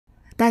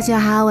大家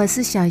好，我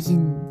是小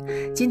颖，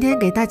今天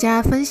给大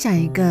家分享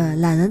一个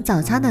懒人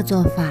早餐的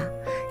做法，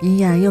营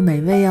养又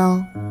美味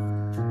哦。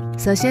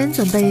首先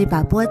准备一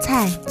把菠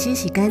菜，清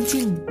洗干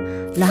净，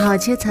然后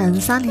切成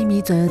3厘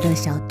米左右的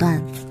小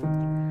段，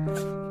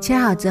切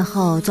好之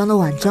后装入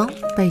碗中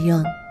备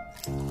用。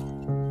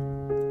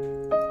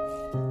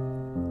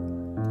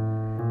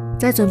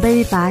再准备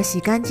一把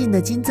洗干净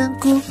的金针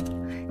菇，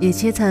也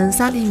切成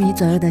3厘米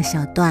左右的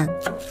小段，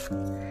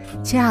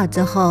切好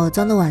之后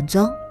装入碗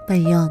中备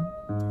用。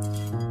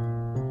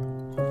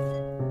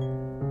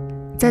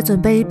再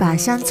准备一把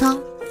香葱，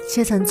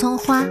切成葱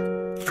花，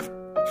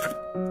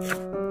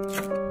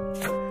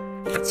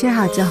切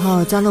好之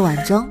后装入碗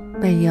中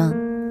备用。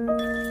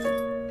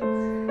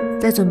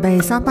再准备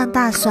3瓣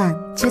大蒜，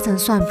切成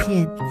蒜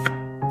片，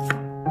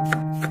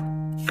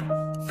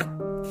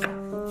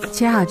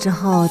切好之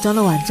后装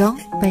入碗中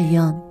备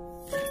用。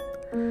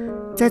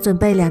再准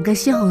备2个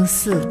西红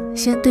柿，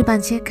先对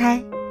半切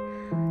开，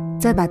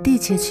再把蒂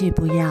切去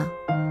不要，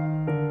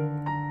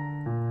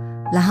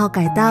然后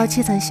改刀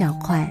切成小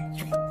块。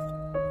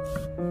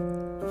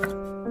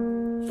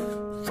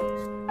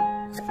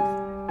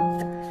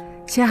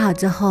切好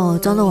之后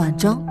装入碗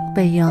中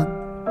备用。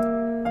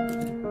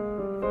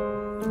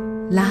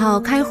然后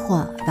开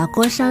火把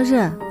锅烧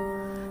热，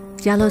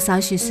加入少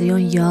许食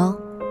用油，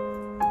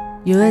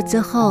油热之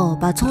后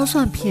把葱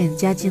蒜片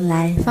加进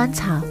来翻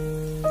炒，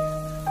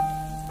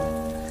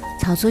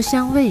炒出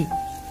香味。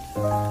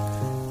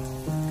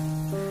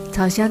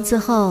炒香之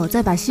后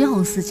再把西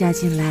红柿加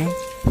进来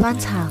翻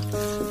炒，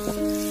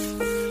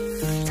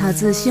炒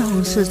至西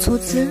红柿出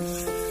汁，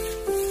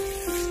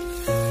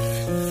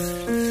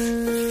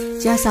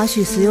加少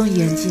许食用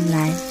盐进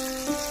来，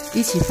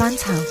一起翻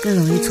炒更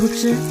容易出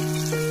汁。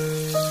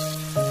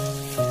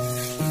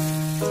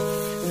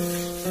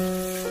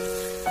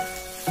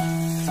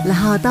然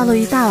后倒入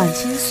1大碗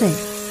清水，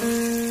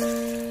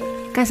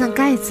盖上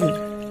盖子，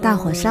大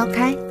火烧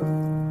开。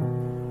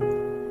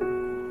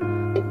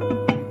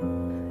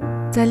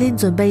再另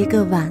准备1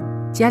个碗，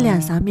加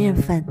2勺面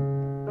粉，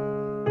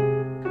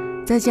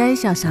再加1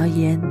小勺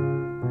盐，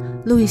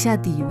入一下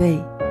底味，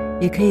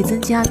也可以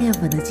增加面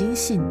粉的筋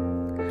性。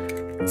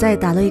再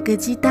打入1个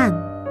鸡蛋，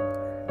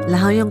然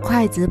后用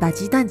筷子把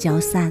鸡蛋搅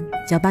散，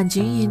搅拌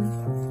均匀。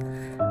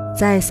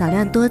再少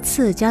量多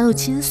次加入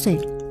清水，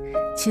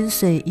清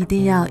水一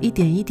定要一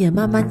点一点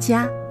慢慢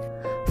加，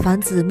防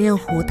止面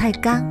糊太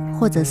干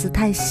或者是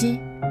太稀。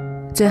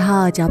最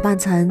后搅拌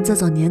成这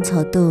种粘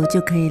稠度就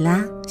可以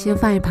啦，先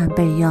放一旁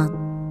备用。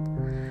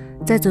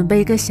再准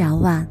备1个小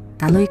碗，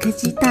打入1颗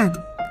鸡蛋，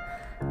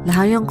然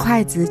后用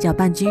筷子搅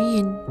拌均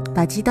匀，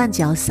把鸡蛋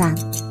搅散，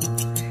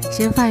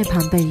先放一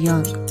旁备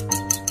用。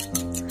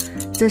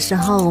这时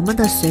候我们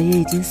的水也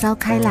已经烧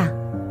开啦，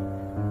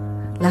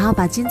然后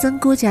把金针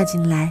菇加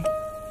进来，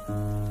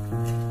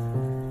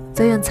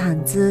再用铲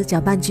子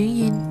搅拌均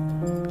匀，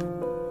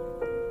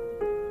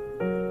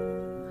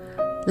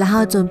然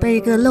后准备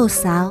1个漏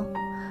勺，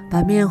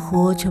把面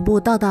糊全部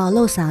倒到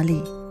漏勺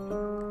里，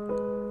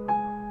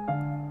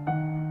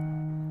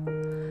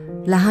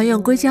然后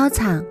用硅胶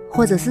铲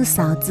或者是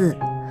勺子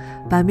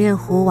把面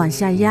糊往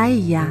下压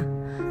一压，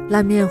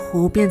让面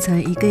糊变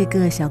成一个一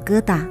个小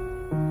疙瘩。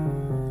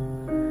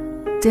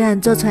这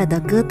样做出来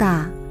的疙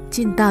瘩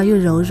劲道又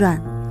柔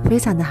软，非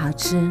常的好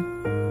吃。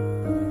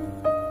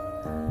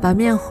把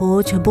面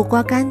糊全部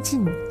刮干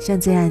净，像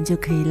这样就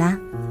可以啦。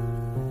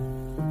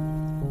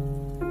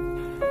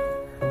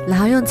然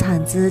后用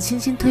铲子轻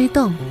轻推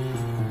动，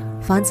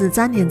防止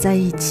粘连在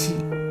一起。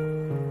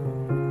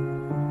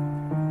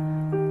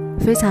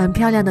非常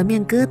漂亮的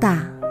面疙瘩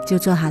就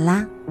做好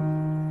啦。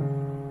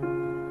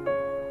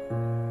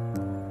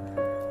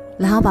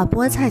然后把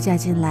菠菜加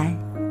进来，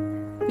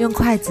用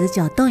筷子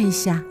搅动一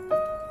下，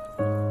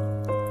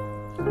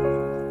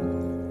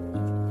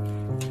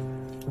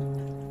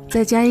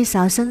再加1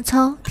勺生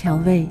抽调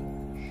味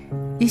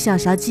，1小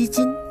勺鸡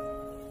精，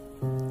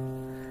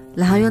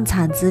然后用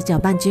铲子搅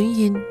拌均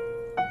匀。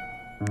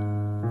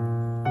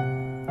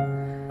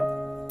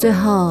最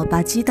后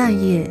把鸡蛋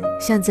液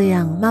像这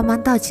样慢慢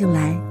倒进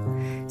来，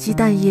鸡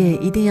蛋液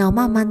一定要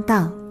慢慢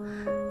倒，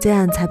这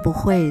样才不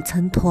会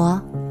成坨，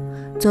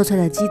做出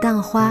来的鸡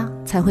蛋花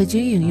才会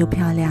均匀又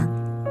漂亮。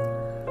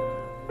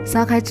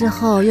烧开之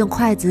后用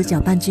筷子搅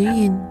拌均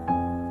匀，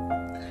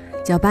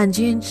搅拌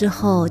均匀之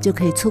后就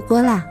可以出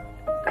锅啦。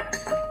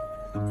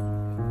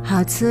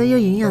好吃又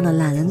营养的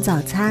懒人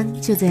早餐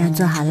就这样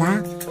做好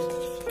啦。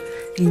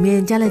里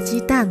面加了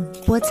鸡蛋、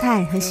菠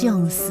菜和西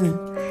红柿，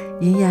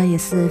营养也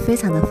是非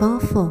常的丰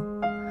富，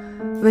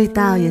味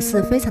道也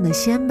是非常的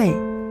鲜美。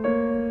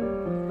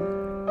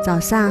早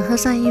上喝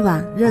上1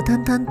碗热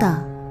腾腾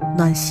的，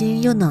暖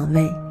心又暖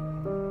胃，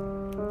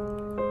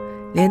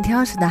连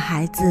挑食的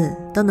孩子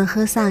都能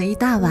喝上1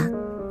大碗。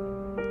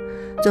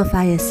做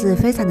法也是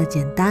非常的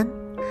简单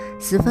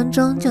，10分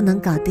钟就能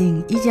搞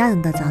定1家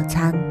人的早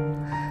餐。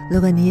如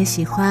果你也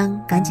喜欢，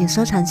赶紧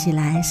收藏起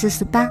来试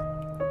试吧。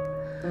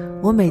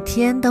我每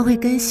天都会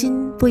更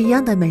新不一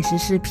样的美食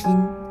视频，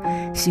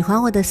喜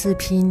欢我的视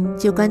频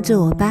就关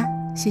注我吧，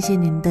谢谢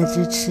您的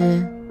支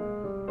持。